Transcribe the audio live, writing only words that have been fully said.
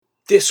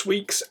This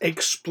week's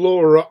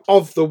Explorer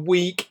of the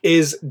Week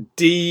is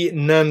Dee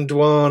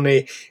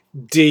Nandwani.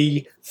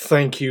 Dee,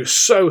 thank you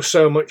so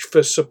much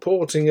for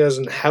supporting us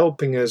and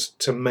helping us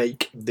to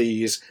make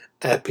these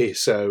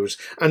episodes.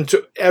 And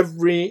to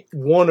every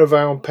one of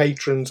our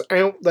patrons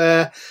out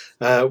there,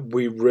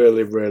 we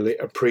really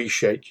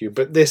appreciate you.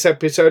 But this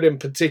episode in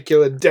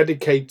particular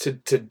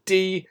dedicated to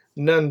Dee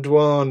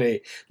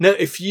Nandwani. Now,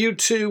 if you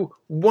too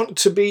want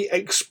to be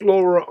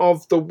Explorer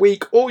of the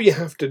Week, all you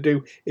have to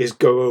do is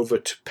go over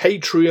to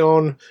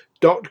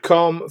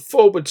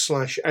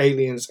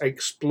patreon.com/aliens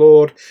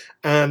explored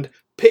and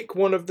pick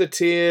one of the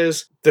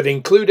tiers that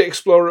include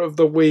Explorer of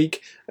the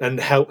Week and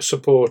help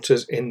support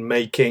us in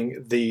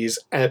making these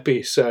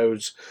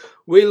episodes.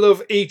 We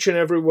love each and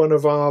every one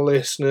of our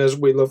listeners.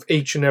 We love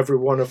each and every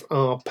one of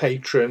our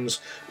patrons.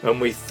 And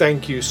we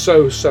thank you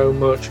so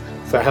much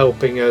for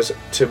helping us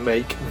to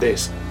make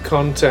this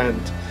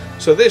content.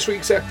 So this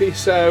week's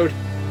episode,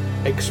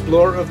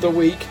 Explorer of the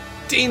Week,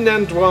 Dee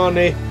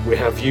Nandwani, we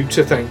have you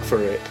to thank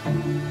for it.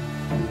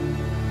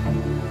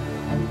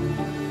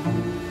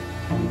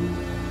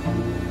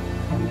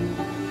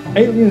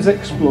 Aliens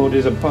Explored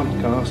is a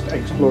podcast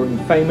exploring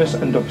famous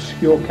and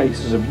obscure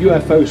cases of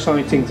UFO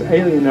sightings,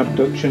 alien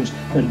abductions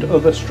and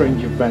other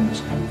strange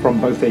events from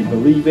both a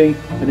believing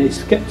and a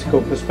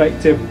sceptical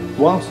perspective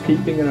whilst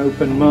keeping an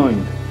open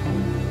mind.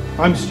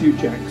 I'm Stu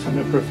Jackson,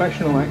 a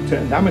professional actor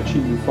and amateur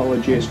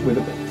ufologist with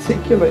a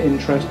particular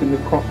interest in the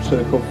crop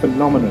circle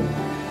phenomenon.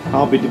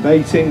 I'll be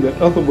debating that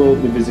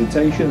otherworldly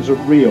visitations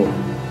are real.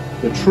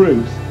 The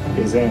truth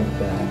is out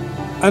there.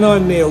 And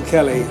I'm Neil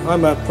Kelly.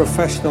 I'm a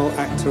professional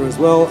actor as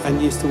well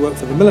and used to work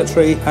for the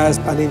military as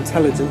an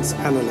intelligence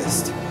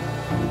analyst.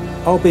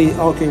 I'll be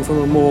arguing from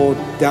a more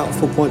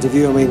doubtful point of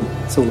view. I mean,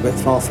 it's all a bit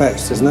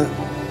far-fetched, isn't it?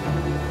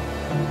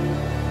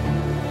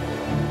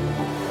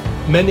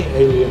 Many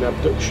alien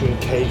abduction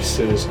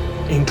cases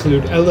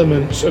include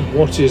elements of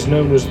what is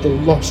known as the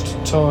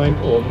lost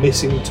time or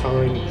missing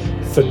time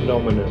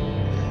phenomenon.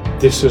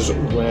 This is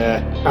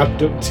where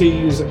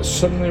abductees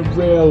suddenly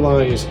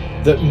realise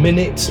that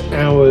minutes,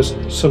 hours,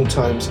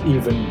 sometimes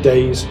even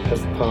days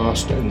have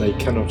passed and they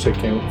cannot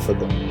account for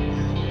them.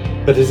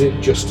 But is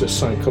it just a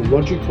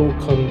psychological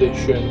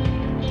condition,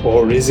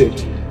 or is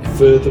it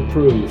further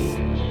proof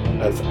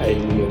of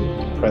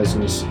alien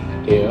presence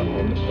here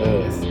on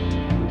Earth?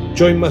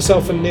 Join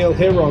myself and Neil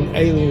here on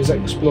Aliens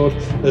Explored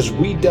as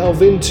we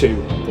delve into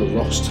the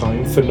lost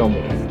time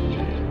phenomenon.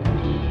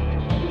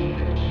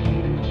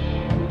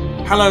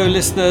 Hello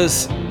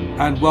listeners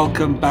and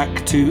welcome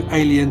back to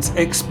Aliens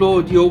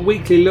Explored, your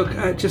weekly look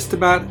at just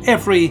about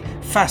every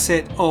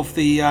facet of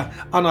the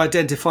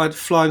unidentified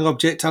flying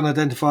object,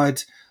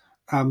 unidentified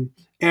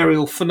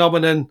aerial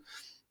phenomena.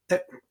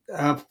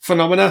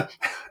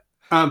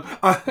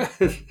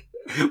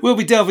 We'll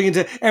be delving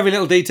into every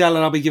little detail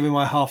and I'll be giving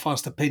my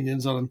half-assed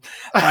opinions on them.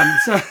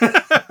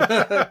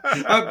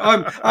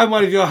 I'm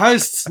one of your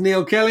hosts,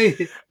 Neil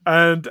Kelly.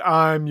 And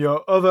I'm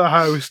your other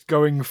host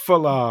going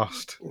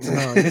full-arsed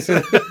tonight.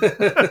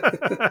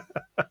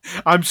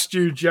 I'm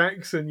Stu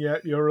Jackson,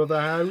 yet your other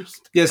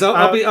host. Yes,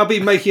 I'll be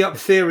making up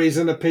theories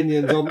and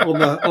opinions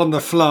on the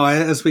fly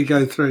as we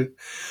go through.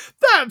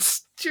 Do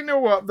you know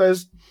what?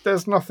 There's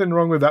nothing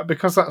wrong with that,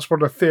 because that's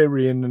what a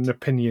theory and an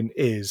opinion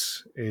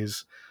is.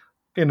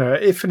 You know,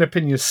 if an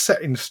opinion is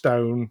set in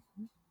stone,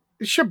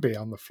 it should be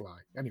on the fly.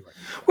 Anyway.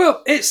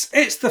 Well, it's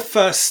the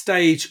first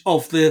stage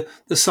of the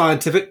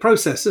scientific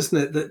process,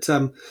 isn't it?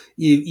 That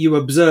you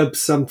observe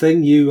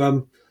something,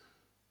 you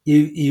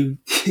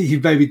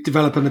maybe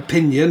develop an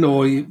opinion,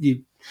 or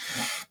you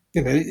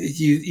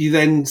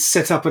then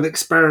set up an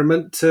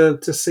experiment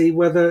to see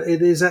whether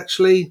it is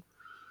actually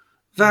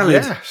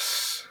valid.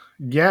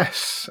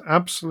 Yes,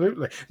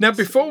 absolutely. Now,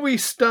 before we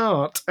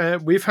start,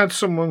 we've had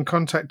someone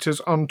contact us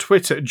on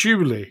Twitter.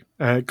 Julie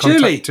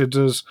contacted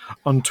us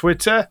on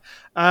Twitter,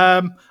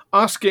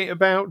 asking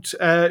about,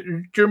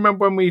 do you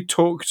remember when we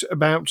talked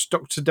about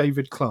Dr.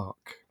 David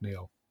Clarke,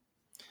 Neil?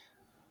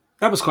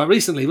 That was quite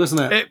recently,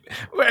 wasn't it?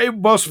 It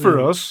was for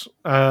us,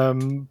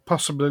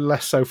 possibly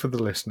less so for the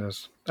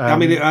listeners. I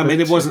mean,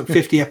 it wasn't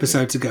 50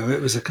 episodes ago.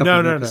 It was a couple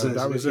of episodes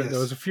ago. That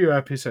was a few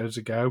episodes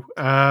ago.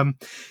 And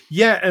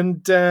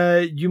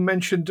you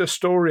mentioned a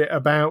story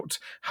about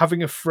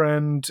having a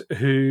friend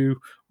who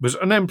was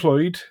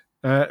unemployed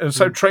and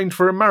so trained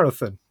for a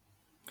marathon.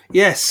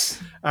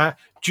 Yes.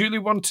 Julie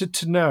wanted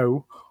to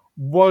know,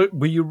 were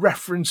you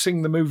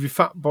referencing the movie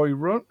Fat Boy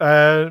Run?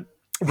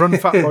 Run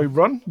Fat Boy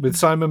Run with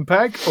Simon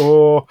Pegg,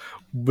 or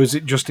was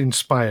it just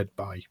inspired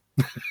by?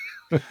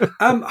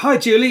 Hi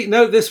Julie.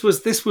 No, this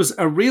was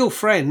a real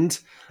friend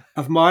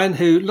of mine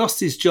who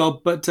lost his job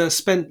but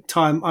spent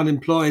time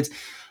unemployed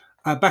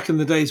back in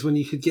the days when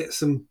you could get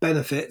some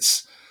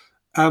benefits,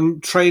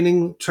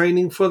 training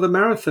for the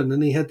marathon.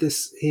 And he had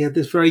this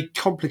very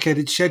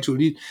complicated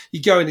schedule. You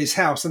go in his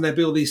house and there'd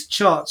be all these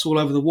charts all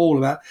over the wall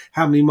about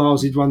how many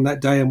miles he'd run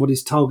that day and what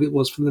his target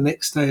was for the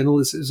next day and all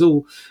this. It was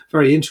all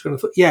very intricate. I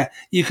thought,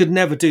 you could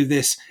never do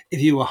this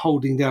if you were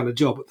holding down a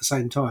job at the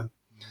same time.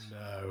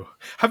 No.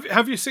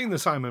 Have you seen the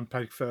Simon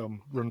Pegg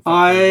film Run Fat Boy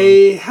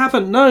I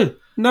haven't. No.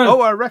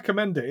 Oh, I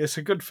recommend it. It's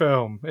a good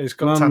film. It's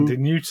got Tandy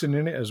Newton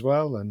in it as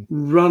well. And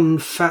Run,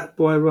 Fat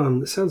Boy,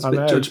 Run. It sounds a bit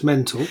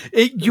judgmental.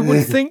 You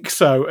would think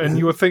so, and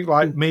you would think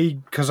like me,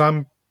 because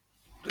I'm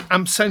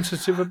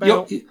sensitive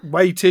about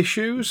weight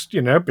issues,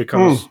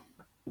 because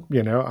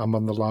I'm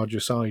on the larger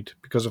side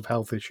because of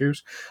health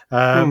issues.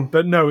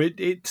 But no,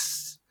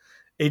 it's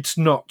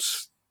not.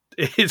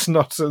 It's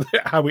not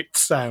how it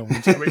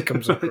sounds, how it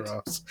comes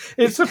across.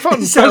 It's a fun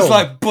film. It sounds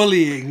like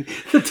bullying.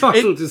 The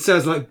title just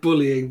sounds like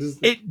bullying,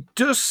 doesn't it? It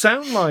does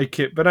sound like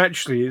it, but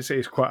actually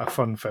it's quite a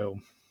fun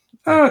film.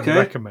 Oh, okay. I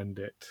recommend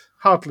it.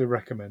 Heartily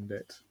recommend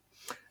it.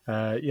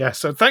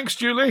 So thanks,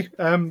 Julie.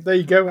 There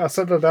you go. I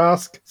said I'd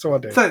ask, so I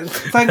did.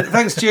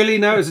 Thanks, Julie.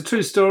 No, it's a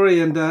true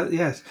story, and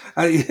yes,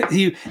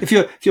 if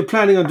you're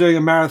planning on doing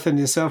a marathon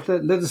yourself,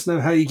 let us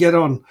know how you get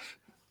on.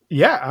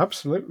 Yeah,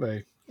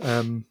 absolutely.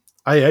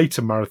 I ate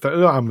a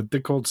marathon.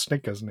 They're called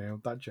Snickers now.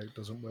 That joke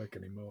doesn't work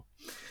anymore.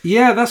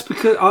 Yeah, that's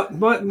because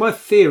my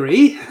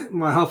theory,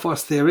 my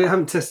half-assed theory, I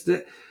haven't tested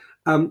it.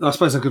 I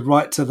suppose I could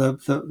write to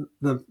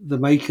the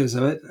makers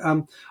of it.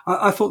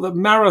 I thought that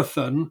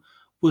marathon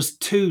was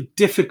too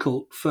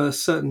difficult for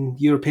certain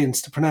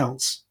Europeans to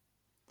pronounce.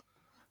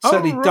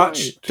 Certainly,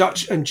 right.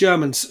 Dutch and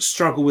Germans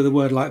struggle with a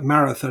word like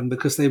marathon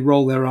because they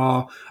roll their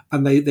R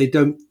and they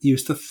don't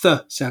use the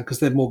th sound because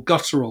they're more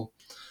guttural.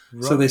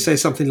 Right. So they say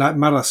something like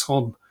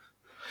marathon.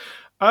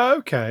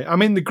 Okay. I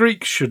mean, the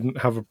Greeks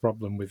shouldn't have a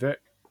problem with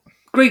it.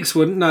 Greeks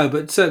wouldn't, no,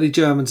 but certainly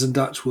Germans and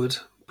Dutch would.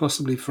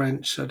 Possibly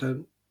French. I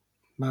don't.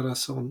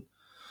 Marathon.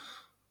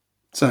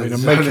 So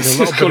I'm making a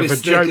little bit of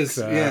a joke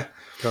there.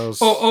 Yeah.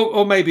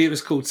 Or maybe it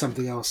was called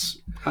something else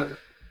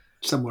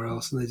somewhere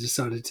else, and they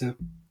decided to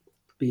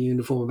be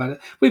uniform about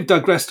it. We've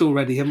digressed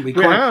already, haven't we?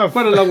 Quite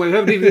a long way. We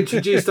haven't even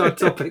introduced our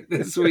topic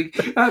this week.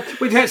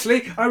 Which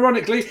actually,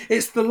 ironically,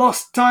 it's the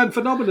lost time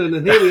phenomenon,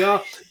 and here we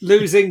are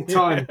losing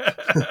time.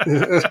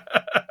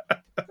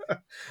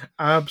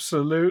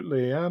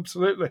 Absolutely.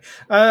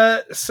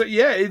 So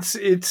yeah,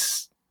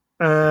 it's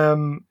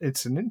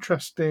an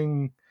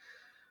interesting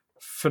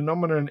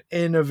phenomenon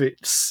in of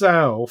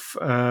itself.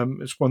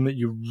 It's one that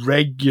you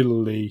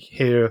regularly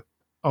hear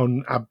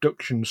on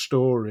abduction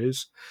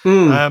stories.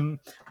 But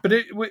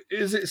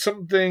is it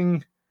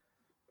something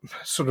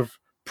sort of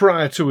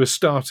prior to us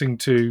starting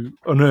to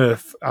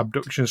unearth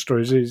abduction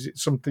stories? Is it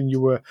something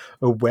you were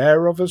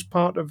aware of as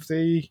part of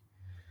the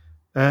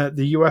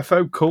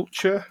UFO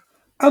culture?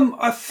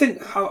 I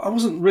think I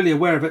wasn't really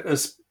aware of it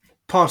as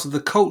part of the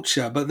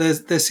culture, but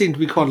there seem to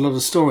be quite a lot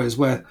of stories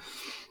where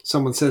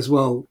someone says,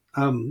 where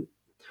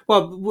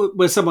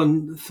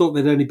someone thought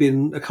they'd only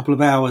been a couple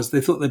of hours.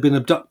 They thought they'd been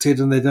abducted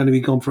and they'd only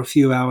been gone for a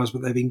few hours,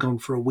 but they've been gone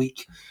for a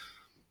week.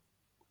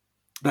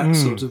 That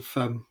sort of...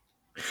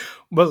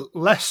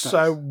 less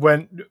so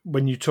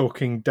when you're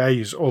talking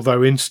days,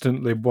 although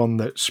instantly one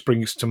that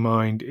springs to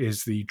mind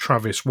is the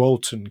Travis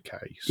Walton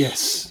case.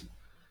 Yes.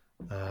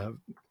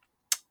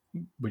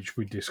 Which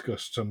we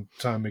discussed some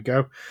time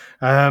ago.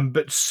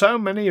 But so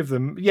many of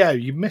them,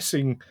 you're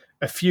missing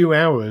a few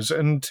hours.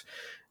 And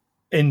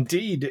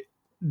indeed,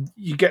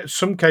 you get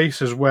some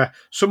cases where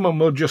someone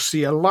will just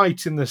see a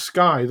light in the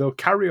sky. They'll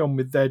carry on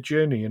with their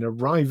journey and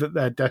arrive at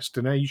their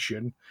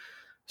destination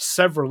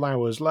several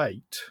hours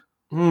late.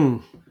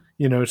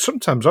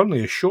 Sometimes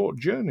only a short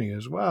journey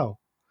as well.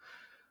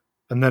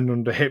 And then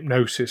under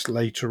hypnosis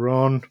later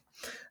on,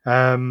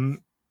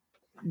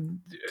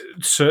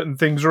 certain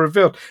things are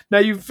revealed. Now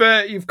you've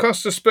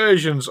cast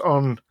aspersions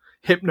on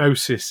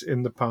hypnosis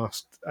in the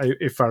past,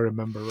 if I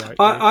remember right.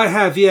 I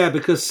have,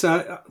 because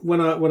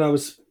when I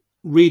was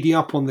reading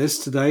up on this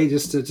today,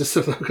 just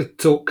so I could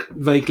talk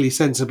vaguely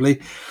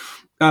sensibly,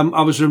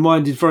 I was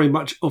reminded very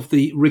much of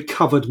the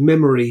recovered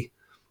memory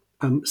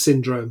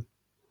syndrome,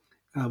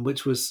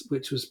 which was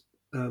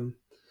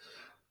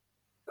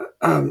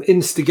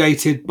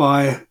instigated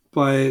by.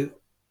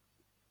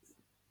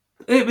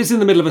 It was in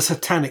the middle of a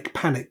satanic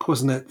panic,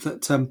 wasn't it?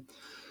 That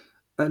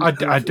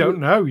I don't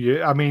know.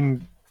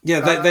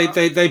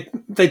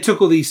 They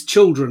took all these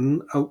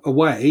children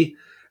away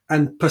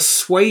and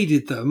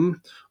persuaded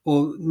them,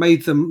 or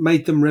made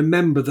them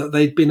remember that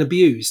they'd been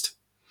abused.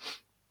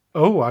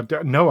 Oh, I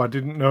didn't know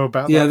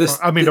about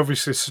that.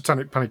 Obviously,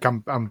 satanic panic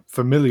I'm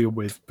familiar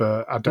with,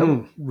 but I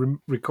don't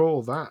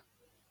recall that.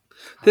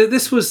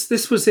 This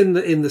was in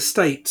the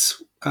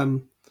States. I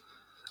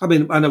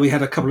know we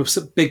had a couple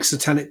of big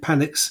satanic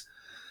panics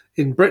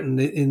in Britain,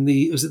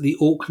 was it the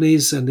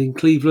Orkneys and in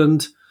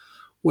Cleveland,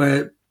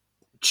 where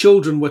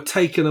children were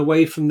taken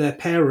away from their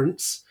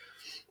parents,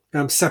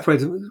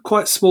 separated,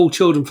 quite small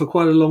children for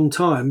quite a long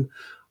time,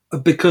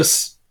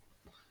 because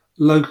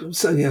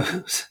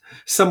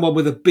someone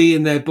with a bee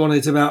in their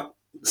bonnet about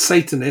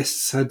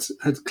Satanists had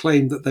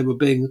claimed that they were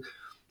being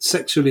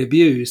sexually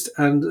abused,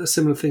 and a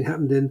similar thing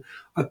happened in,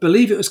 I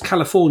believe it was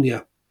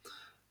California,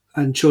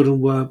 and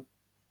children were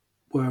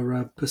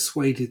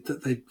persuaded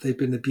that they'd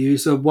been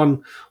abused. So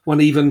one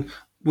even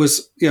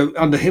was,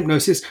 under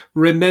hypnosis,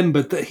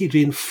 remembered that he'd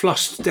been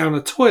flushed down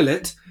a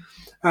toilet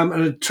and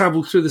had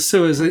travelled through the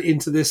sewers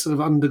into this sort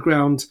of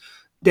underground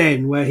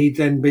den where he'd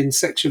then been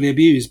sexually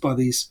abused by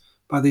these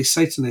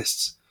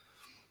Satanists.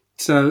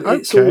 So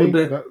it's all a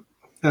bit.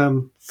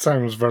 That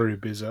sounds very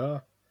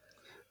bizarre.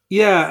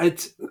 Yeah,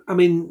 I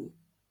mean,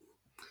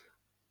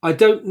 I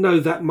don't know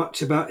that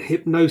much about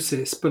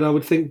hypnosis, but I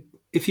would think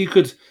if you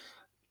could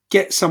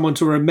get someone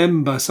to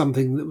remember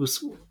something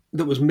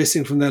that was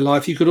missing from their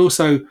life, you could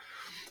also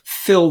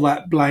fill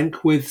that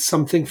blank with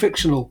something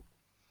fictional,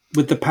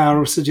 with the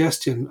power of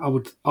suggestion.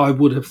 I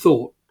would have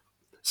thought,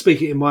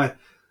 speaking in my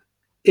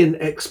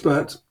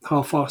inexpert,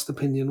 half-assed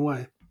opinion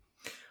way.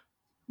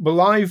 Well,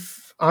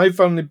 I've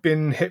only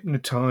been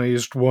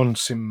hypnotized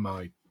once in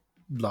my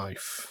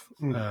life,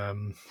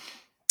 and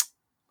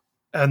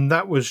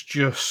that was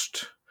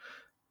just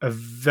a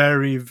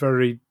very,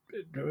 very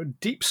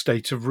deep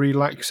state of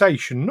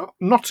relaxation,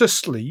 not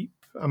asleep.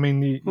 I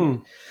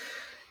mean,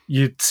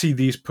 you'd see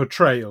these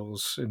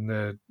portrayals in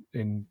the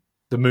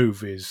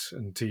movies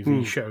and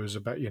TV shows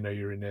about,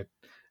 you're in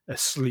a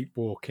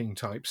sleepwalking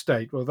type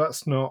state. Well,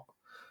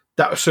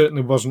 that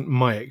certainly wasn't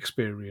my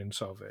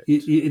experience of it.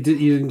 You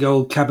didn't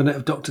go Cabinet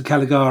of Dr.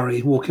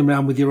 Caligari, walking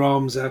around with your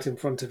arms out in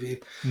front of you?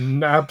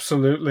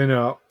 Absolutely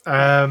not.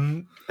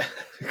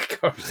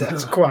 Gosh,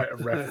 that's quite a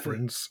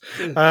reference.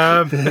 Do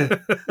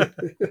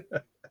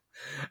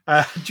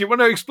you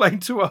want to explain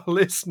to our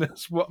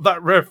listeners what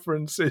that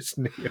reference is,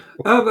 Neil?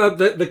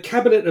 The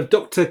Cabinet of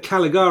Dr.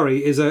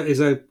 Caligari is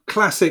a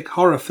classic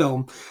horror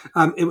film.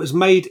 It was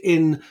made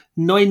in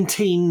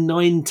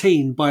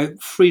 1919 by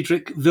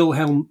Friedrich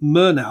Wilhelm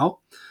Murnau.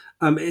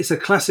 It's a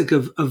classic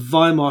of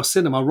Weimar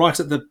cinema, right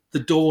at the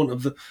dawn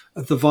of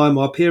the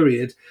Weimar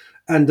period.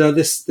 And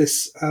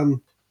this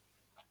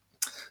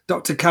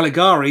Dr.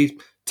 Caligari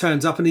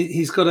turns up, and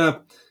he's got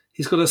a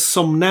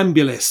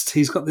somnambulist.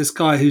 He's got this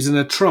guy who's in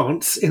a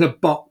trance in a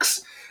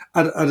box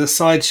at a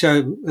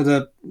sideshow, at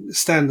a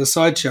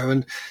sideshow,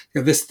 and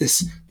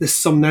this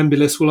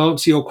somnambulist will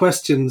answer your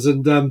questions,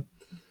 and so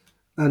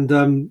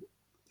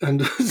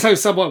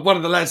one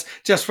of the lads,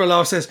 just for a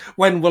laugh, says,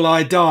 "When will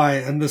I die?"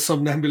 And the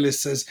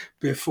somnambulist says,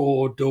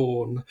 "Before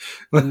dawn."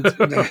 And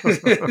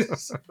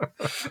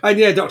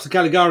yeah, Dr.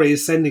 Caligari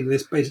is sending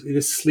this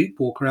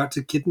sleepwalker out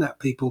to kidnap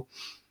people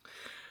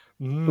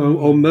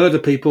or murder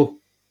people.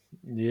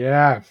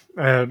 Yeah,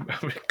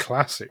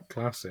 classic.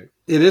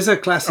 It is a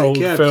classic old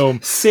film.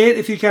 See it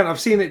if you can.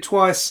 I've seen it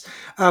twice.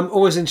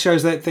 Always in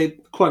shows that they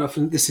quite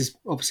often. This is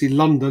obviously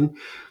London,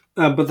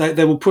 but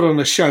they will put on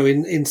a show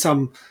in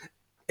some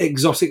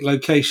exotic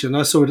location.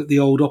 I saw it at the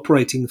old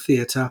operating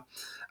theatre.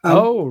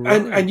 Right.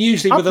 And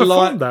usually with I a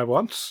live there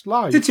once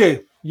live. Did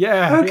you?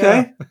 Yeah.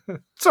 Okay. Yeah.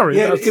 Sorry.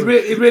 Yeah,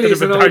 it really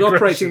is an old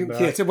operating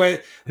theatre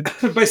where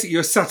basically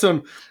you're sat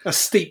on a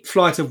steep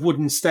flight of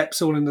wooden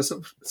steps, all in a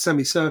sort of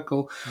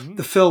semicircle.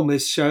 The film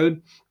is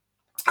shown,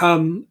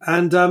 and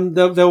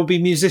there will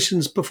be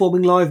musicians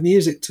performing live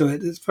music to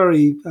it. It's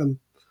very,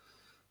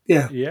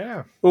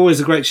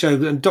 always a great show.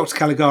 And Dr.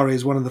 Caligari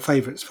is one of the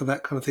favourites for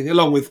that kind of thing,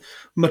 along with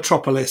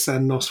Metropolis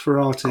and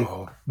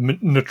Nosferatu.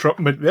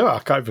 I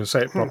can't even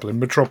say it properly.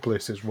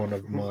 Metropolis is one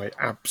of my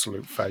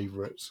absolute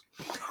favourites.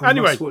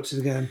 Anyway, must watch it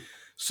again.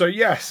 So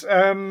yes,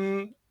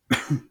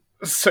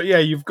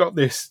 you've got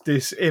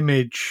this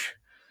image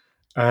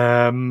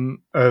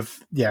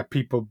of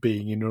people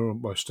being in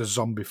almost a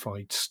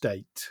zombified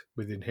state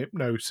within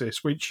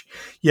hypnosis, which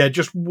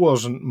just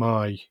wasn't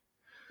my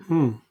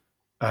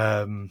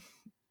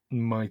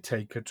my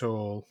take at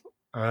all.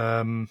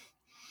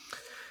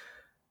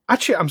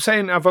 Actually, I'm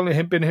saying I've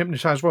only been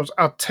hypnotized once.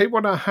 I'll tell you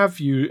what I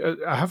have used.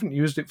 I haven't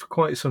used it for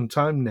quite some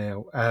time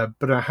now,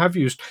 but I have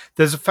used.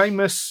 There's a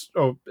famous,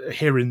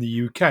 here in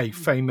the UK,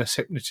 famous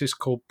hypnotist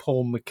called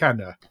Paul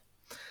McKenna.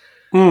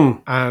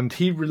 And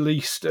he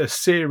released a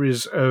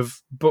series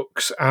of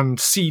books and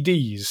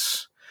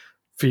CDs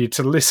for you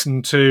to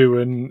listen to,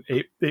 and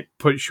it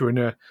puts you in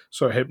a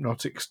sort of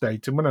hypnotic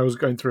state. And when I was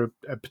going through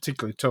a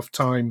particularly tough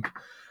time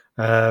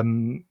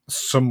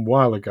some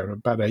while ago,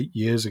 about 8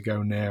 years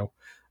ago now,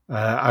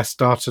 I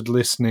started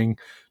listening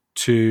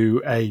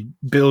to a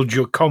Build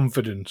Your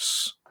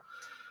Confidence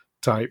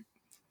type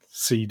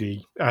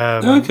CD.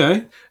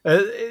 Okay.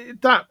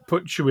 That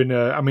puts you in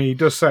a... I mean, he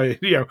does say,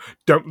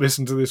 don't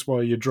listen to this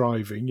while you're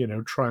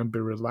driving, try and be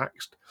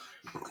relaxed.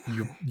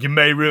 You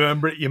may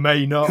remember it, you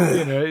may not,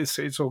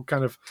 it's all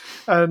kind of...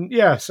 And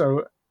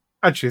so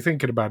actually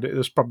thinking about it,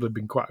 there's probably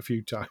been quite a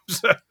few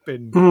times I've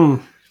been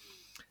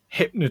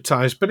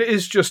hypnotized, but it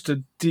is just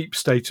a deep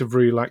state of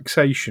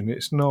relaxation.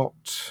 It's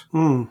not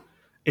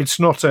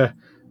a,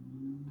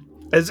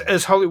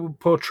 as Hollywood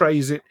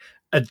portrays it,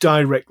 a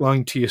direct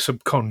line to your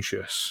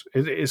subconscious.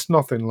 It's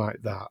nothing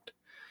like that.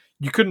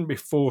 You couldn't be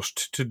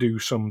forced to do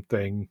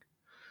something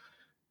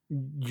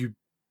you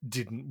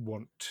didn't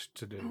want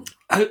to do.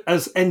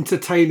 As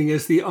entertaining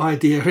as the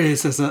idea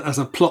is as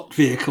a plot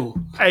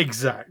vehicle.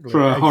 Exactly.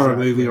 For a horror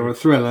movie or a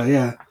thriller,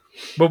 yeah.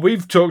 Well,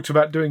 we've talked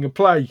about doing a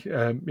play,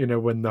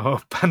 when the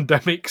whole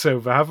pandemic's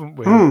over, haven't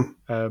we?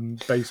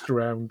 Based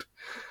around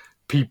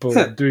people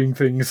doing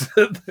things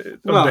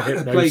under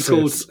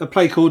hypnosis. A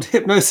play called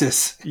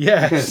Hypnosis.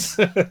 Yes.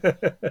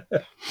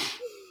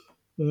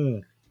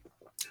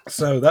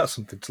 So that's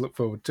something to look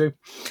forward to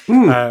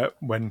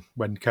when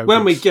COVID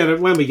when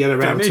we get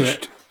around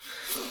finished.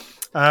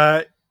 to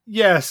it.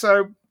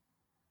 So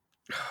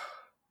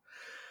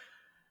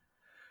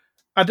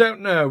I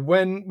don't know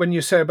when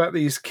you say about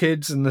these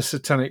kids and the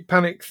satanic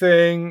panic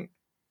thing.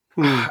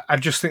 I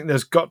just think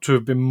there's got to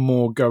have been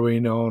more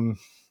going on.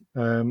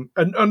 And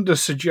under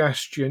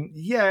suggestion,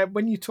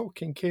 when you're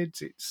talking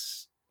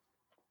kids,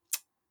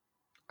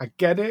 I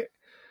get it.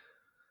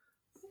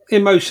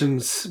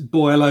 Emotions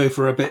boil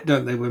over a bit,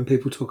 don't they, when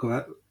people talk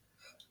about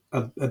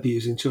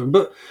abusing children?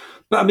 But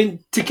I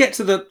mean, to get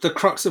to the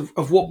crux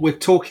of what we're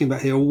talking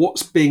about here, or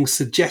what's being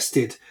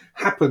suggested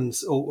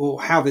happens,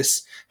 or how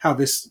this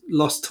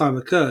lost time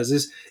occurs,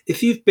 is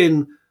if you've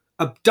been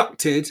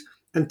abducted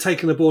and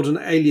taken aboard an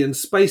alien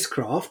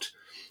spacecraft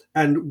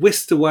and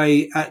whisked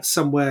away at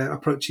somewhere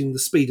approaching the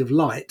speed of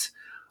light,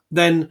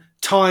 then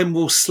time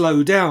will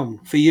slow down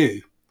for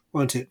you,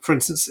 won't it? For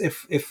instance,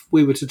 if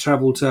we were to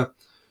travel to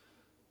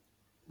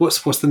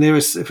what's the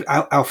nearest,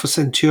 Alpha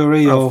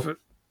Centauri or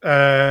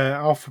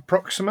Alpha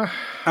Proxima?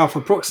 Alpha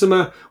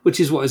Proxima,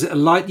 which is a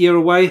light year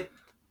away?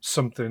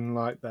 Something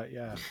like that,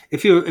 yeah.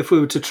 If we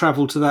were to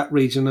travel to that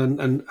region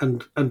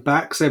and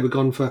back, say we're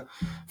gone for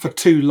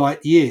 2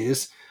 light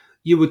years,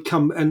 you would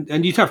come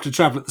and you'd have to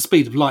travel at the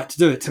speed of light to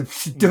do it. To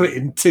do it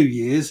in 2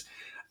 years,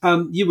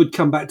 you would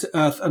come back to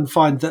Earth and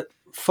find that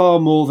far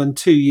more than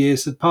 2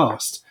 years had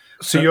passed.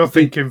 So you're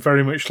thinking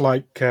very much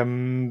like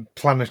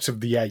Planet of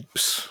the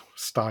Apes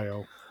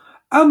style.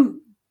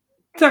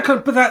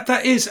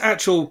 That is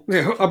actual.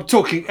 I'm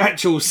talking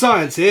actual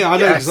science here. I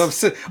know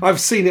because I've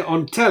seen it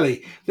on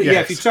telly. That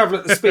if you travel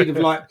at the speed of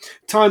light,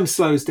 time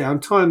slows down.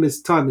 Time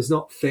is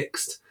not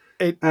fixed,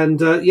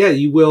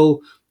 you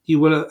will.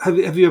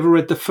 Have you ever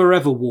read The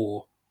Forever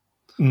War?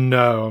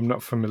 No, I'm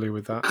not familiar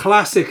with that.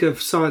 Classic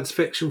of science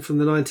fiction from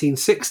the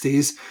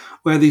 1960s,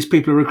 where these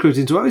people are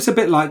recruited into. It's a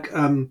bit like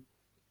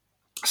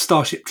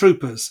Starship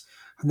Troopers,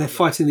 and they're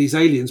fighting these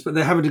aliens, but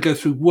they're having to go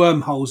through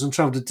wormholes and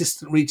travel to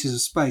distant reaches of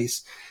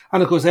space.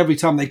 And of course, every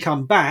time they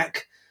come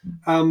back,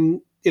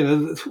 when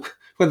the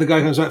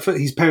guy comes back,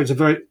 his parents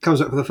comes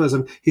back for the first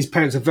time. His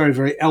parents are very,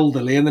 very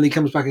elderly, and then he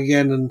comes back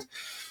again,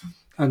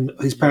 and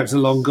his parents are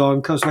long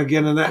gone. Comes back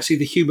again, and actually,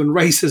 the human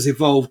race has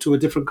evolved to a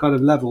different kind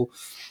of level.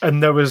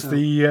 And there was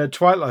the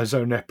Twilight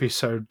Zone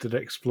episode that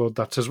explored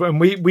that as well. And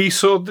we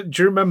saw. Do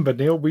you remember,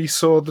 Neil? We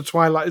saw the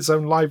Twilight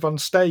Zone live on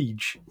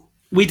stage.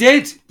 We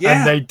did, yeah.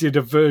 And they did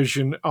a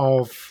version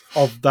of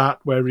that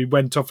where he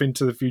went off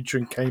into the future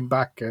and came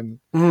back, and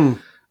his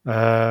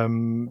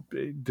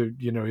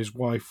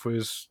wife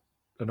was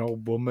an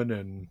old woman,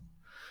 and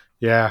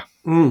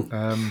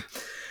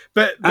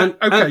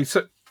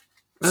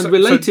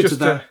related to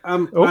that,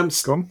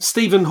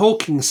 Stephen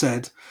Hawking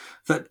said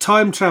that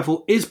time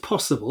travel is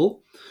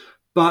possible,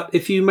 but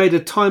if you made a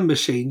time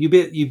machine, you'd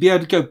be able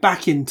to go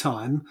back in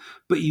time,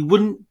 but you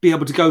wouldn't be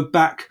able to go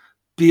back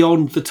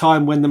beyond the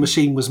time when the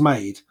machine was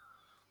made.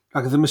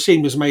 Like if the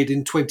machine was made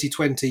in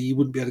 2020, you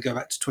wouldn't be able to go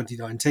back to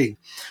 2019.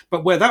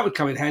 But where that would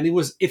come in handy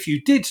was if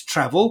you did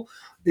travel,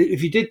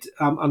 if you did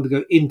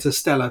undergo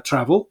interstellar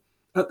travel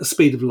at the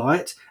speed of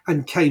light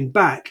and came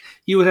back,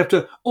 you would have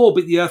to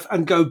orbit the Earth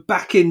and go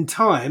back in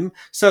time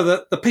so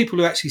that the people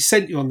who actually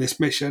sent you on this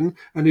mission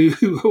and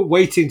who were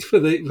waiting for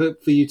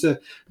you to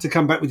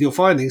come back with your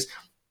findings,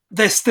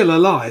 they're still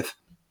alive.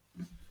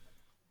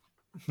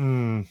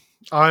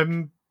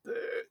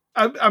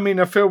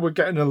 I feel we're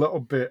getting a little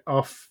bit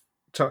off.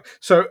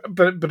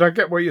 But I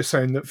get what you're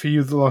saying, that for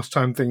you the lost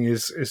time thing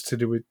is to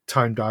do with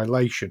time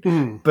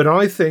dilation. But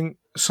I think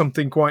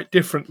something quite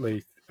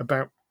differently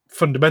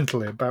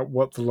fundamentally about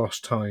what the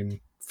lost time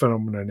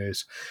phenomenon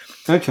is.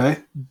 Okay.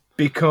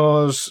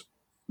 Because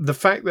the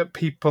fact that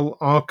people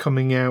are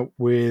coming out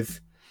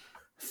with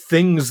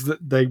things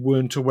that they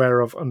weren't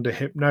aware of under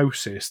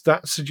hypnosis,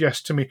 that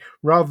suggests to me,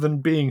 rather than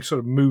being sort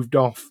of moved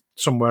off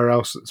somewhere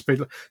else at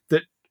speed,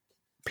 that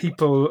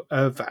people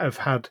have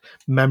had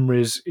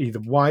memories either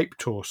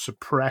wiped or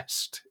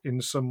suppressed in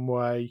some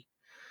way.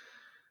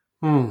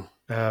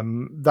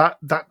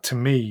 That to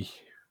me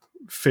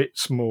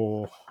fits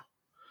more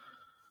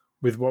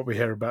with what we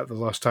hear about the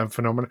lost time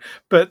phenomenon.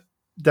 But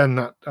then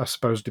that, I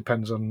suppose,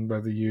 depends on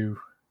whether you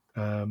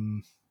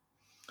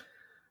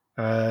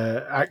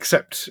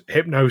accept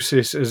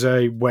hypnosis as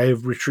a way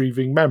of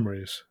retrieving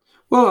memories.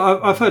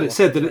 Well, I've heard it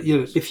said that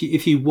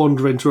if you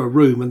wander into a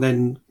room and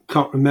then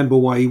can't remember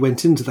why you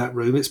went into that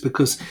room, it's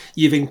because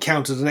you've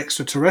encountered an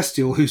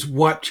extraterrestrial who's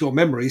wiped your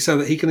memory so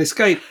that he can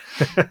escape.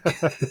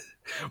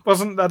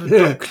 Wasn't that a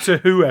Doctor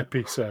Who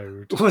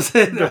episode? Was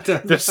it?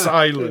 The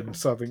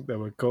Silence, I think they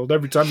were called.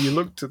 Every time you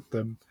looked at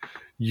them,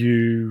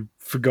 you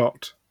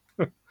forgot.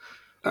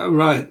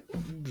 Right.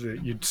 That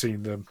you'd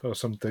seen them or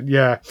something.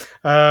 Yeah.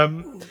 I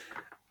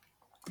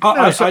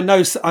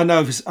know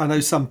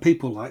some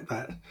people like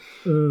that.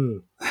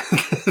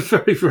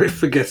 Very, very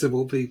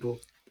forgettable people.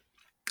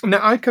 Now,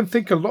 I can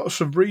think of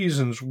lots of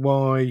reasons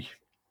why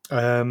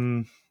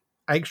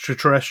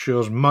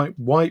extraterrestrials might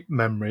wipe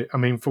memory. I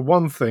mean, for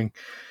one thing,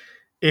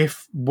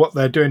 if what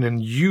they're doing,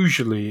 and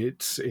usually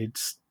it's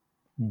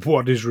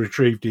what is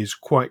retrieved is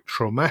quite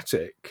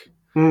traumatic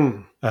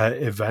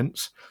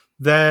events,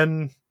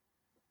 then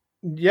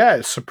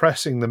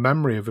suppressing the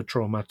memory of a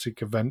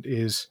traumatic event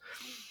is.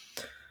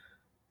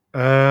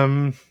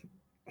 But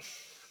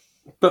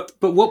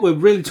what we're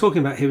really talking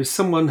about here is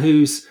someone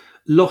who's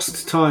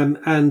lost time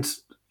and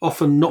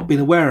often not been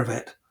aware of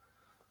it.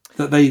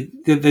 That they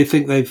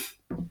think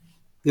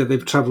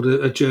they've travelled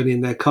a journey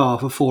in their car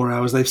for 4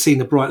 hours. They've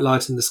seen a bright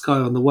light in the sky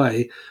on the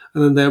way,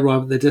 and then they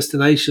arrive at their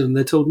destination and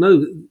they're told,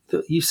 "No,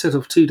 you set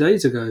off 2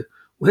 days ago.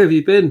 Where have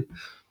you been?"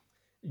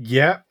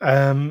 Yeah,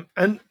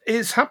 and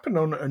it's happened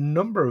on a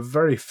number of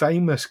very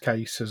famous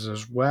cases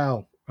as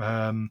well.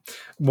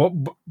 What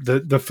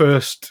the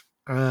first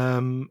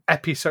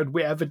episode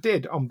we ever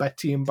did on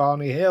Betty and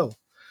Barney Hill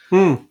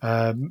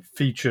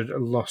featured a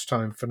lost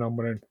time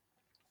phenomenon.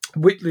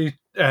 Whitley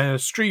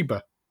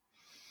Strieber,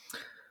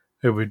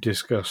 who we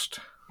discussed.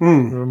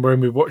 Remember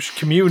when we watched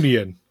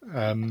Communion?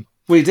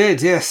 We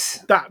did,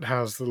 yes. That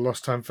has the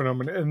lost time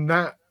phenomenon, and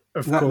that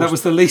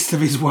was the least of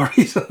his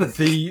worries.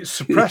 The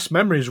suppressed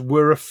memories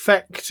were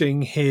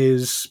affecting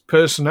his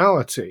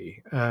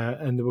personality,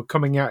 and they were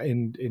coming out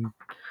in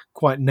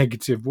quite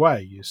negative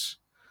ways.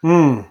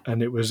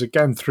 And it was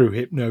again through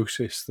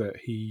hypnosis that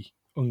he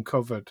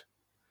uncovered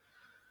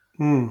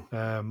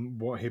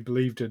what he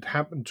believed had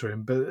happened to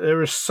him. But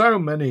there are so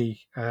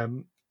many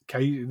the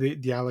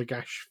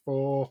Allagash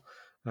 4,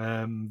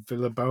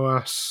 Villa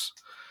Boas.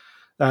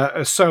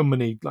 So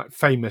many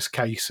famous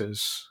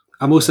cases.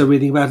 I'm also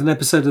reading about an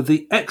episode of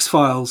The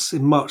X-Files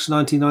in March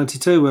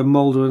 1992 where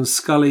Mulder and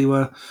Scully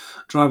were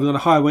driving on a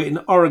highway in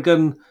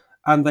Oregon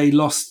and they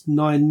lost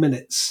 9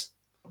 minutes.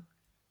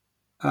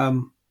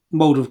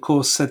 Mulder, of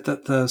course, said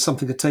that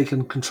something had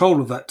taken control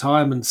of that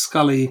time, and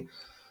Scully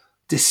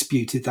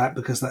disputed that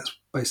because that's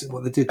basically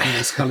what they did.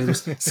 Scully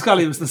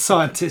was the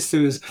scientist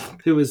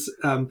who was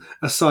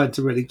assigned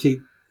to really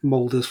keep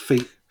Mulder's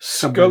feet.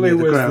 Scully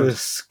was the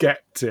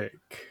skeptic.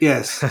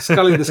 Yes,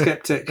 Scully the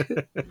skeptic.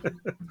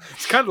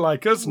 It's kind of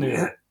like us,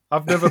 Neil.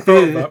 I've never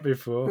thought of that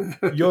before.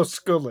 You're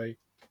Scully.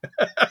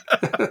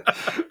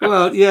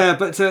 Well, yeah,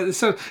 but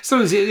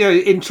sometimes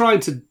in trying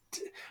to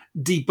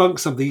debunk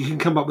something, you can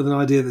come up with an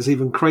idea that's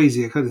even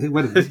crazier. Kind of thing.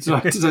 When did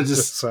I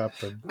just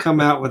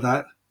come out with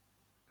that?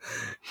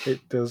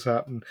 It does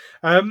happen.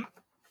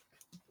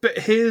 But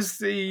here's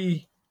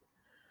the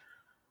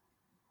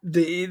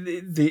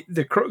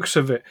crux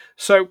of it.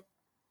 So,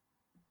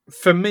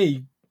 for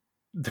me,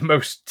 the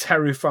most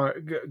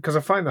terrifying, because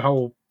I find the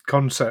whole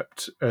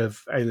concept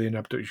of alien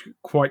abduction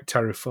quite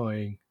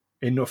terrifying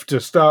enough to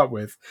start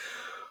with.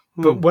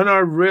 But when I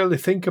really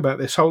think about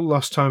this whole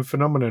lost time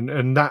phenomenon,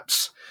 and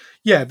that's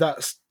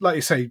like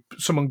you say,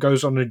 someone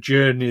goes on a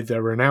journey,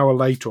 they're an hour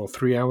late or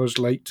 3 hours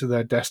late to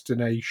their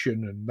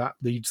destination, and that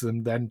leads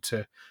them then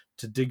to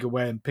dig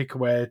away and pick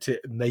away at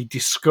it, and they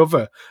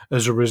discover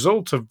as a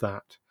result of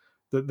that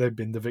they've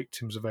been the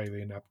victims of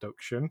alien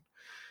abduction.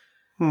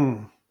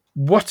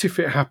 What if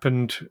it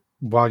happened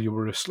while you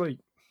were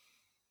asleep?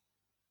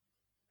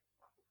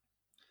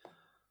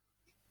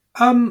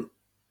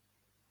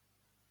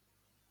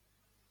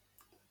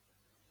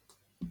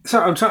 So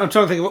I'm trying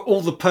to think of all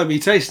the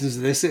permutations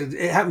of this.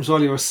 It happens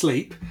while you're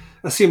asleep,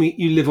 assuming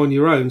you live on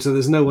your own, so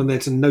there's no one there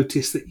to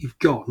notice that you've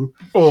gone.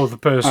 Or the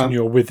person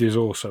you're with is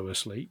also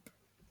asleep.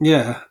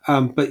 Yeah,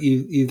 but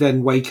you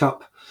then wake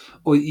up,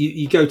 or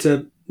you go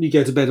to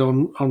bed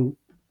on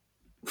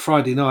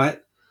Friday night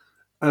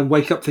and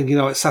wake up thinking,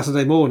 it's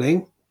Saturday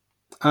morning.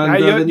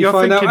 And then you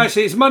find out,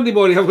 actually, it's Monday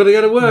morning, I've got to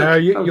go to work. No,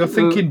 you're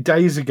thinking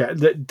days ago.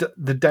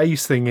 The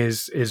days thing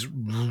is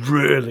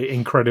really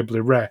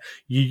incredibly rare.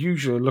 You're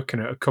usually looking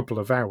at a couple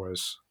of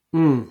hours.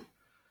 Now,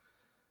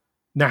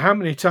 how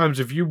many times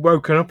have you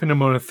woken up in the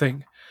morning and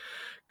think,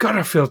 God,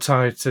 I feel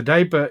tired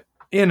today, but,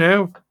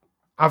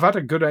 I've had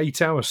a good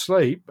 8 hours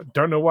sleep.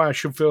 Don't know why I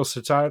should feel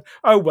so tired.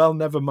 Oh, well,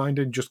 never mind,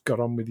 and just got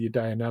on with your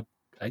day and had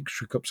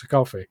extra cups of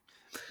coffee.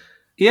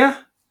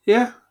 Yeah.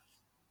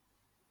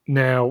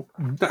 Now,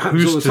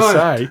 who's to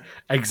say?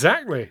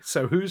 Exactly.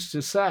 So who's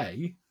to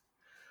say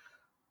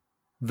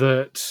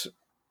that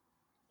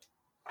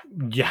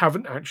you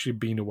haven't actually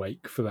been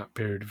awake for that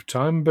period of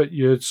time, but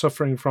you're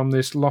suffering from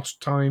this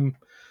lost time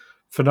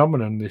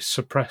phenomenon, this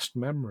suppressed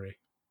memory?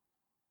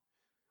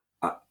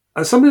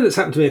 Something that's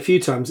happened to me a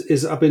few times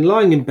is I've been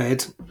lying in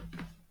bed,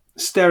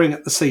 staring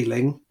at the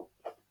ceiling,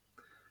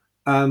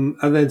 and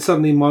then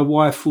suddenly my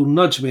wife will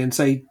nudge me and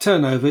say,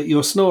 "Turn over,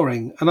 you're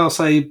snoring." And I'll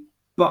say,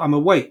 "But I'm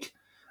awake."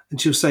 And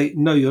she'll say,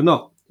 "No, you're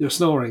not. You're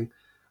snoring."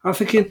 I'm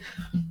thinking,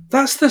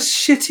 that's the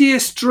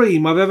shittiest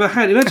dream I've ever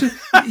had. Imagine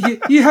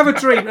you have a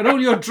dream and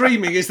all you're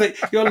dreaming is that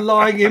you're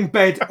lying in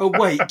bed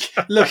awake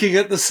looking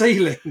at the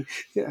ceiling.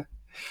 Yeah.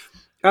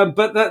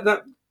 But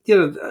that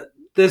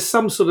there's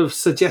some sort of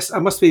I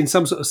must be in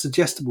some sort of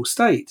suggestible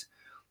state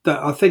that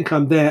I think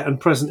I'm there and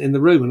present in the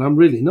room, and I'm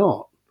really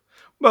not.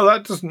 Well,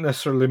 that doesn't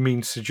necessarily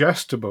mean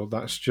suggestible.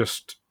 That's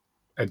just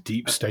a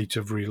deep state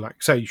of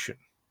relaxation.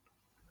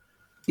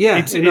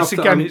 Yeah,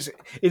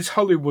 it's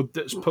Hollywood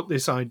that's put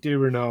this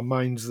idea in our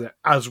minds that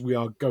as we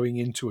are going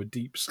into a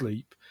deep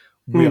sleep,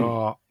 we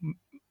are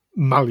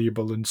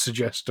malleable and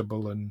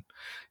suggestible, and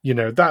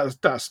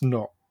that's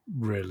not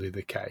really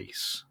the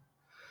case.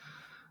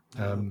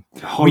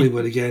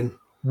 Hollywood again.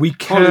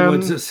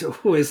 Hollywood just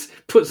always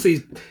puts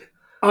these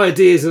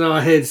ideas in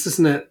our heads,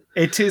 doesn't it?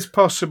 It is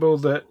possible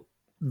that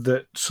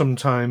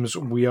sometimes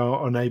we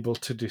are unable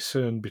to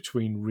discern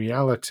between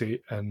reality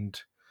and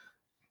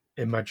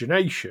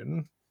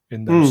imagination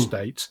in those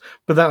states,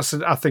 but that's,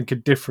 I think, a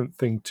different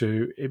thing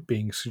to it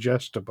being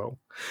suggestible.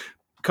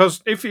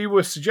 Because if you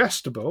were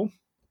suggestible,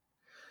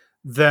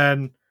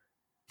 then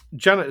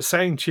Janet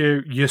saying to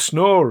you, "You're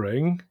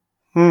snoring,"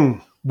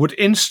 would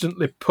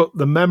instantly put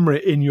the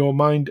memory in your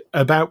mind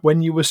about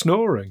when you were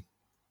snoring.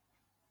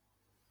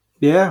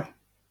 Yeah.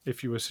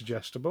 If you were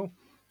suggestible.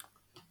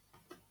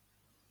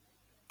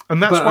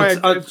 And that's why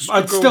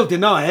I'd still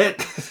deny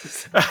it.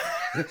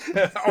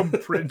 On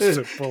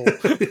principle.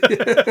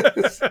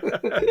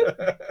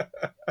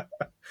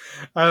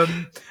 I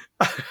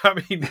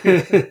mean,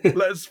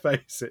 let's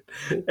face it,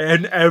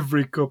 in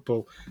every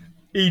couple,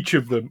 each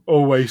of them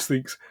always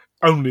thinks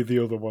only the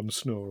other one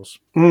snores.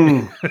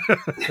 No,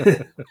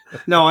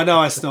 I know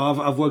I snore.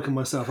 I've woken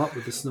myself up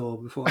with the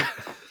snore before.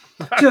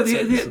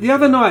 The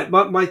other night,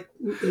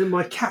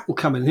 my cat will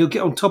come in. He'll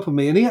get on top of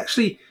me, and he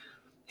actually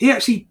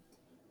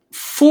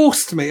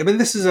forced me. I mean,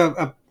 this is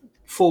a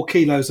 4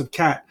 kilos of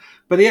cat,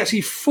 but he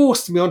actually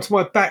forced me onto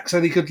my back so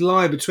that he could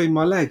lie between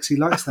my legs. He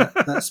likes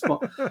that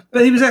spot.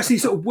 But he was actually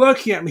sort of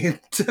working at me and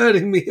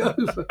turning me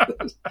over.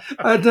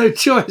 I had no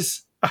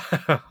choice.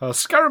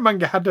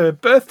 Scaramanga had a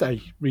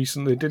birthday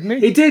recently, didn't he?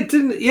 He did,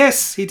 didn't he?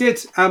 Yes, he did.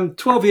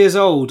 12 years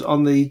old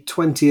on the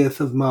 20th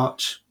of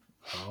March.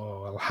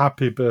 Oh, well,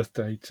 happy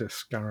birthday to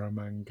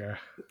Scaramanga.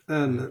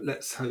 And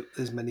let's hope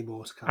there's many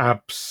more to come.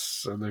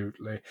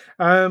 Absolutely.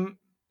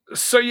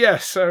 So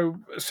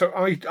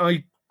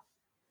I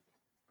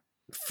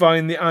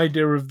find the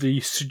idea of the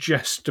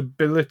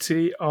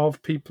suggestibility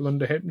of people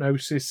under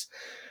hypnosis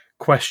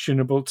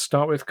questionable to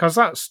start with, because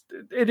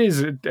it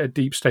is a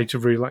deep state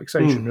of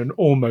relaxation, an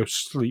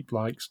almost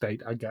sleep-like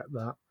state. I get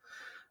that,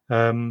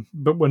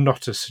 but we're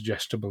not as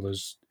suggestible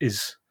as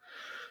is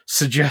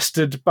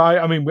suggested by.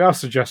 I mean, we are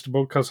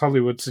suggestible because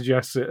Hollywood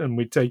suggests it, and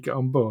we take it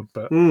on board,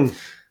 but.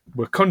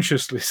 We're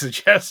consciously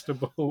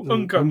suggestible,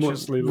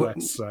 unconsciously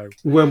less so.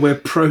 When we're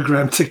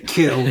programmed to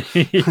kill.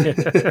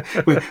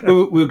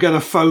 We'll get a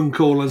phone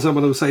call and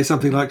someone will say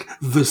something like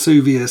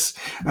Vesuvius,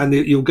 and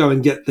you'll go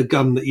and get the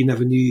gun that you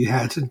never knew you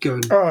had and go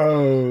and...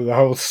 Oh, the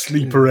whole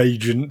sleeper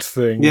agent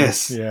thing.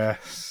 Yes.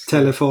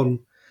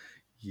 Telephone.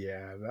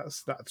 Yeah,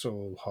 that's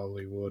all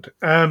Hollywood.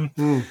 But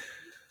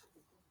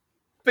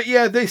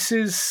yeah, this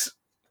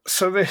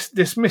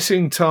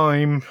missing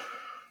time,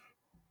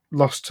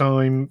 lost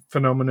time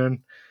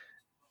phenomenon,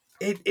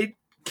 it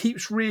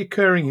keeps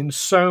reoccurring in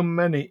so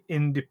many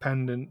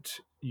independent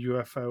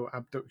UFO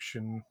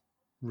abduction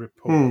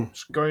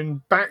reports,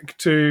 going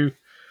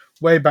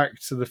way back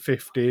to the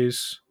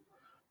 50s,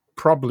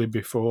 probably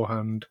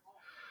beforehand.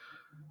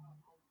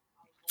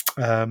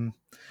 It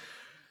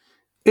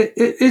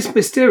is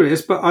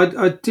mysterious, but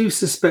I do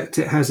suspect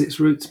it has its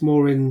roots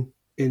more in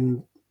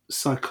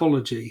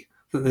psychology,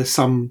 that there's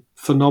some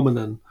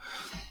phenomenon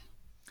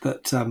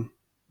that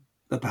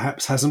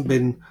perhaps hasn't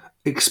been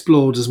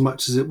explored as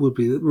much as it would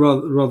be,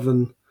 rather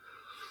than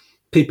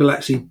people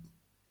actually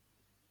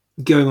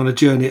going on a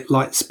journey at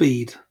light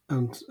speed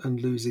and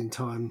losing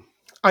time.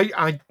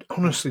 I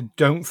honestly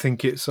don't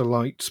think it's a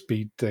light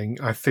speed thing.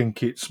 I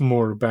think it's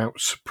more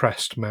about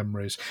suppressed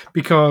memories,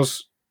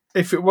 because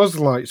if it was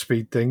a light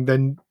speed thing,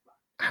 then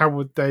how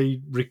would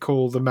they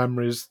recall the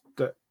memories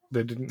that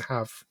they didn't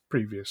have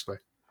previously?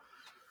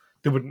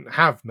 They wouldn't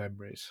have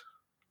memories.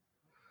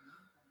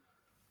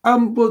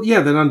 Well,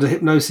 yeah, then under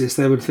hypnosis,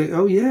 they would think,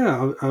 oh,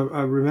 yeah,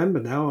 I remember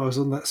now, I was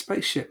on that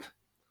spaceship.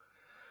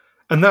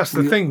 And that's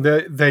the thing,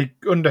 they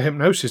under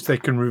hypnosis, they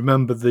can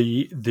remember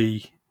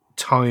the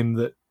time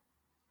that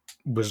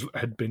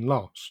had been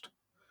lost.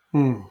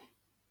 I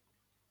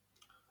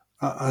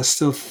was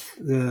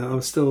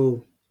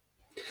still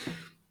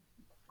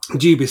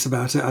dubious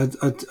about it.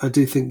 I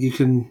do think you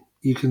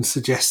can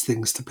suggest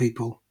things to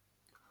people.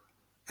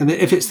 And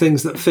if it's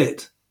things that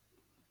fit,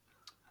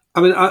 I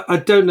mean, I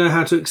don't know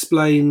how to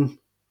explain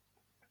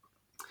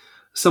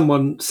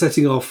someone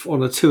setting off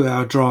on a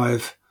 2-hour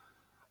drive,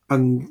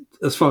 and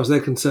as far as they're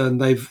concerned,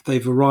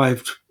 they've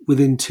arrived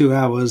within 2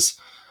 hours,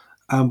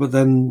 but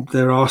then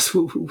they're asked,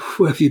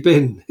 "Where have you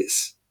been?"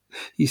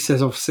 You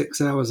set off 6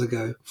 hours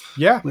ago.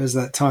 Yeah, where's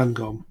that time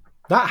gone?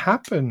 That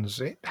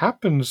happens. It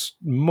happens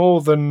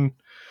more than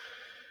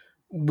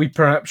we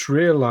perhaps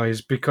realise,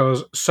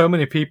 because so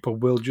many people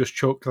will just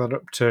chalk that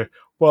up to,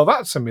 well,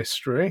 that's a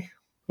mystery,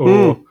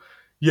 or.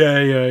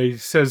 Yeah, he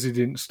says he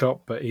didn't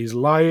stop, but he's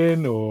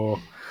lying, or...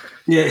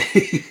 Yeah.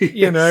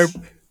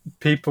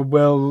 People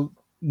will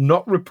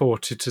not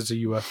report it as a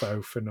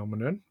UFO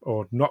phenomenon,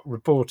 or not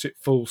report it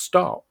full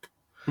stop.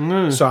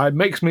 So it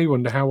makes me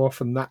wonder how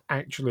often that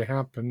actually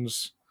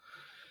happens.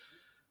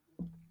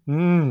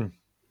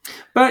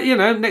 But,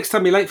 next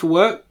time you're late for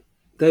work,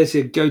 there's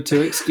your go-to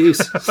excuse.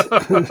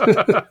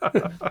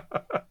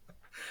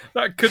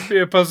 That could be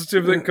a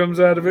positive that comes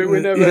out of it. We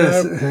never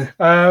know.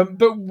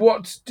 But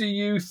what do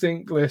you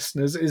think,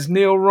 listeners? Is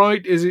Neil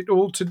right? Is it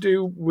all to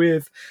do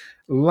with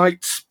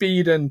light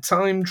speed and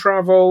time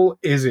travel?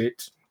 Is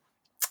it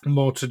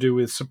more to do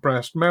with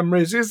suppressed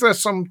memories? Is there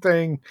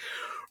something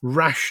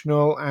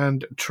rational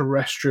and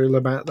terrestrial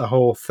about the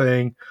whole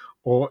thing?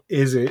 Or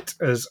is it,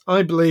 as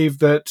I believe,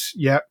 that,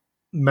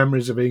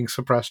 memories are being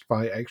suppressed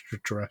by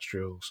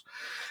extraterrestrials?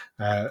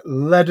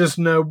 Let us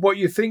know what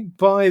you think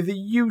by the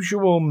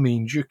usual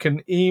means. You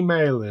can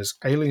email us,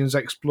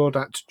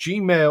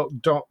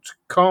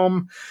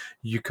 aliensexplored@gmail.com.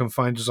 You can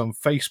find us on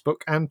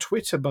Facebook and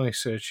Twitter by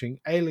searching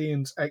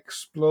Aliens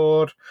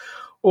Explored.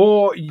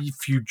 Or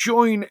if you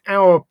join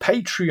our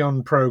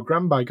Patreon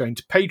program by going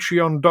to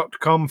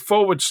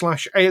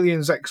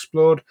patreon.com/Aliens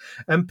Explored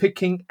and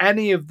picking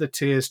any of the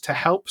tiers to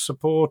help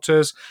support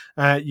us,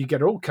 you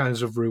get all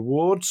kinds of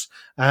rewards.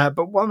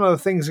 But one of the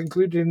things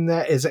included in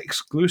there is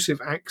exclusive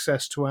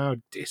access to our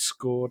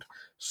Discord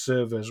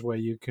servers where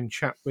you can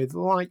chat with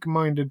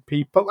like-minded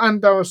people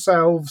and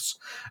ourselves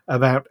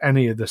about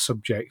any of the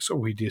subjects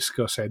we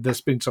discuss here. There's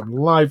been some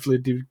lively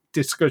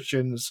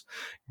discussions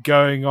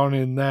going on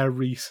in there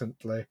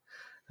recently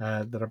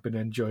that I've been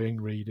enjoying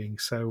reading.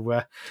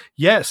 So,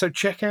 so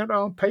check out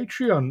our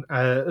Patreon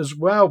as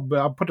well. But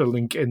I'll put a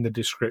link in the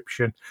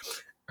description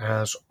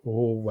as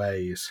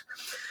always.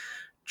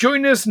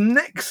 Join us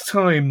next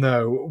time,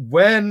 though,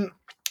 when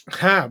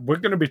we're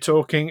going to be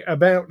talking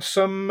about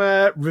some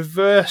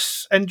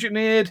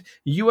reverse-engineered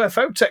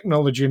UFO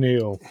technology,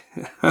 Neil.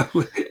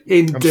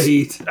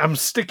 Indeed. I'm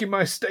sticking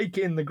my stake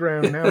in the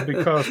ground now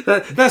because...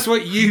 That's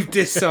what you've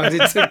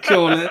decided to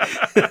call it.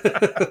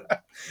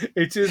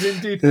 It is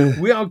indeed.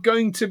 We are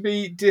going to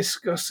be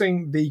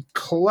discussing the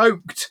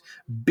cloaked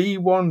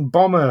B-1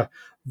 bomber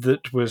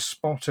that was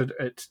spotted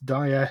at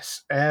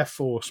Dyess Air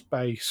Force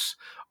Base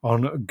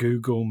on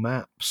Google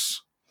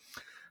Maps.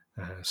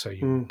 So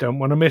you don't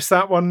want to miss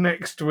that one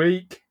next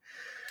week.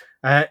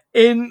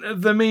 In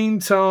the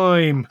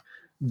meantime,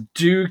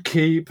 do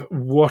keep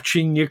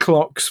watching your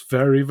clocks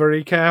very,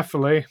 very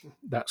carefully.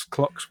 That's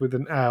clocks with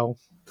an L.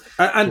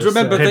 And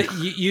remember that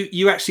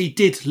you actually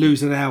did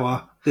lose an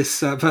hour. This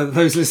for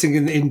those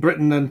listening in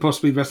Britain and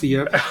possibly the rest of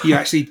Europe, you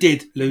actually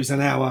did lose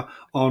an hour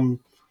on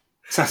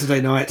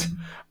Saturday night.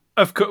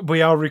 Of course,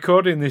 we are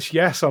recording this,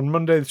 on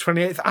Monday the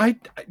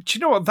 28th. Do you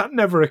know what? That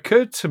never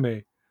occurred to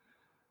me.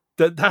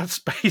 That's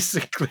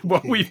basically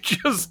what we've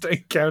just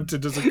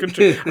encountered as a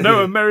country.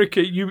 No,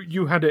 America,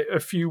 you had it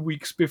a few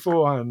weeks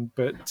beforehand,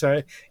 but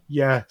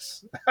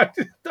yes.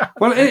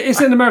 Well,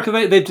 it's in America.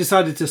 They've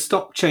decided to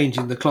stop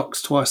changing the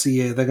clocks twice a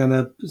year. They're going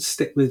to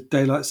stick with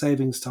daylight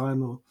savings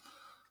time, or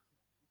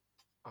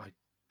I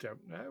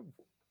don't know.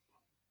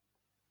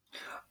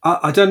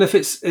 I don't know if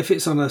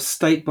it's on a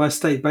state by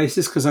state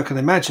basis, because I can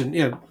imagine,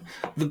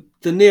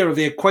 the nearer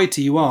the equator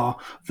you are,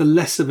 the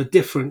less of a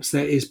difference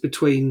there is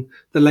between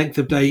the length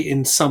of day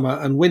in summer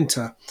and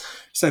winter.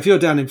 So if you're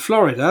down in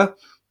Florida,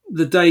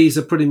 the days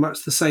are pretty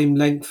much the same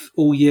length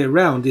all year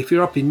round. If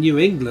you're up in New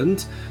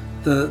England,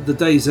 the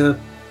days are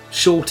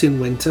short in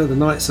winter, the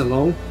nights are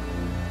long,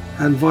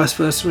 and vice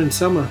versa in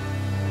summer.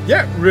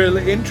 Yeah,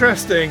 really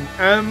interesting.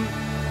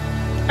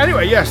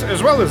 Anyway, yes,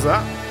 as well as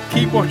that,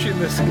 keep watching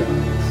the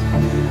skies.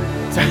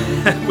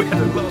 We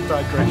had a little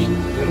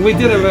digression. We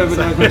did have a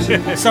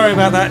digression. Sorry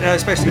about that,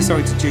 especially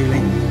sorry to Julie,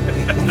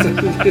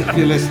 if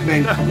you're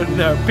listening.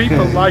 No,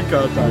 people like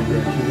our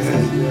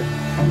digressions.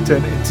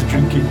 Turn it into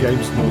drinking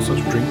games and all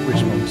such. Drink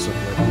responsibly.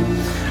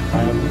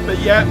 But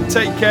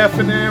take care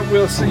for now.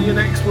 We'll see you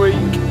next week.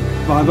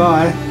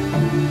 Bye-bye.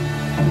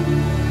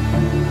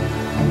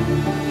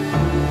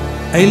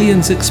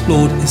 Aliens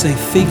Explored is a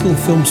Fecal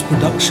Films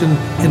production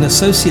in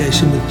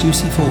association with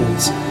Juicy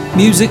Falls.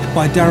 Music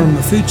by Darren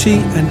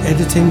Mafucci and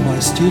editing by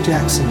Stu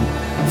Jackson.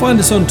 Find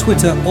us on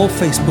Twitter or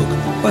Facebook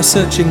by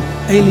searching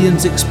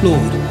Aliens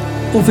Explored,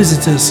 or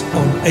visit us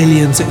on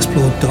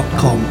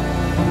aliensexplored.com.